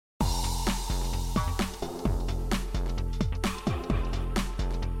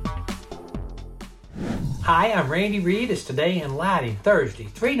Hi, I'm Randy Reed. It's Today in Lighting, Thursday,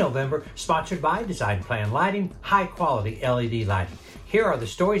 3 November, sponsored by Design Plan Lighting, high quality LED lighting. Here are the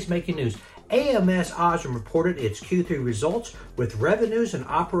stories making news. AMS Osram reported its Q3 results with revenues and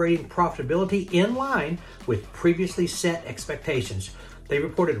operating profitability in line with previously set expectations. They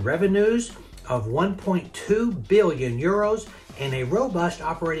reported revenues of 1.2 billion euros and a robust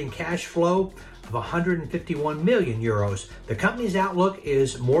operating cash flow of 151 million euros. The company's outlook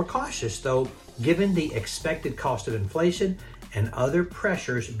is more cautious, though, given the expected cost of inflation and other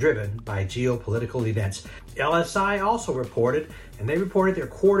pressures driven by geopolitical events. LSI also reported, and they reported their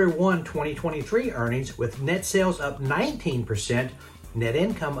Q1 2023 earnings with net sales up 19%, net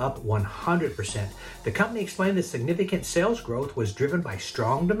income up 100%. The company explained the significant sales growth was driven by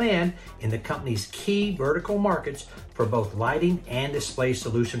strong demand in the company's key vertical markets for both lighting and display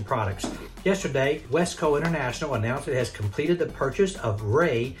solution products. Yesterday, Wesco International announced it has completed the purchase of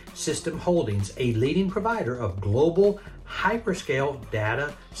Ray System Holdings, a leading provider of global hyperscale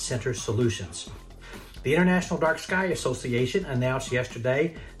data center solutions. The International Dark Sky Association announced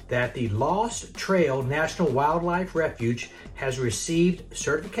yesterday that the Lost Trail National Wildlife Refuge has received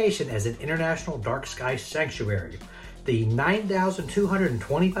certification as an International Dark Sky Sanctuary. The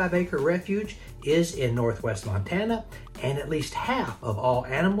 9,225-acre refuge is in northwest Montana, and at least half of all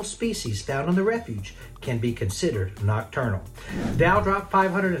animal species found in the refuge can be considered nocturnal. Dow dropped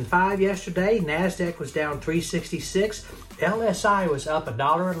 505 yesterday. NASDAQ was down 366. LSI was up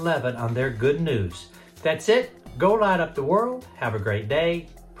 $1.11 on their good news. That's it. Go light up the world. Have a great day.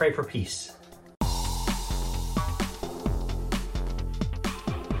 Pray for peace.